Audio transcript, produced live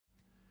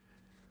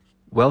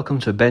Welcome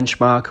to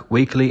Benchmark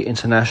Weekly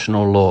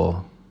International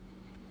Law.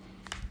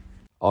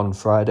 On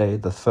Friday,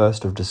 the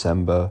 1st of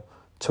December,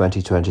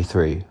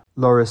 2023,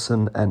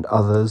 Laurissen and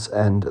others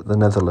and the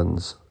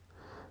Netherlands.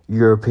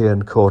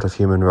 European Court of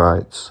Human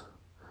Rights.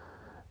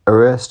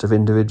 Arrest of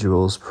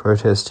individuals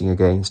protesting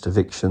against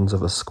evictions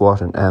of a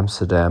squat in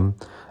Amsterdam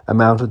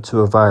amounted to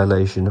a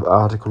violation of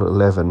Article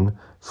 11,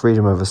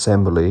 Freedom of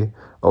Assembly,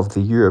 of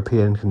the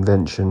European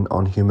Convention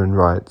on Human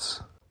Rights.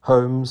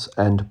 Holmes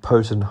and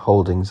Poten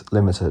Holdings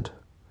Limited.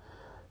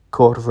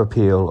 Court of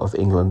Appeal of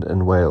England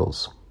and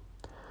Wales.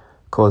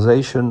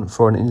 Causation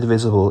for an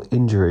indivisible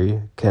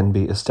injury can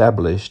be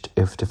established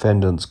if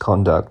defendant's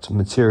conduct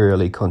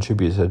materially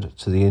contributed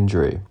to the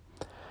injury.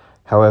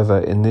 However,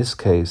 in this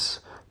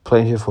case,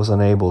 plaintiff was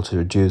unable to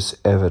produce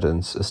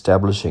evidence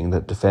establishing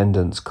that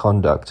defendant's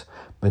conduct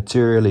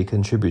materially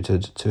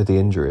contributed to the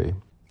injury.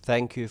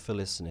 Thank you for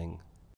listening.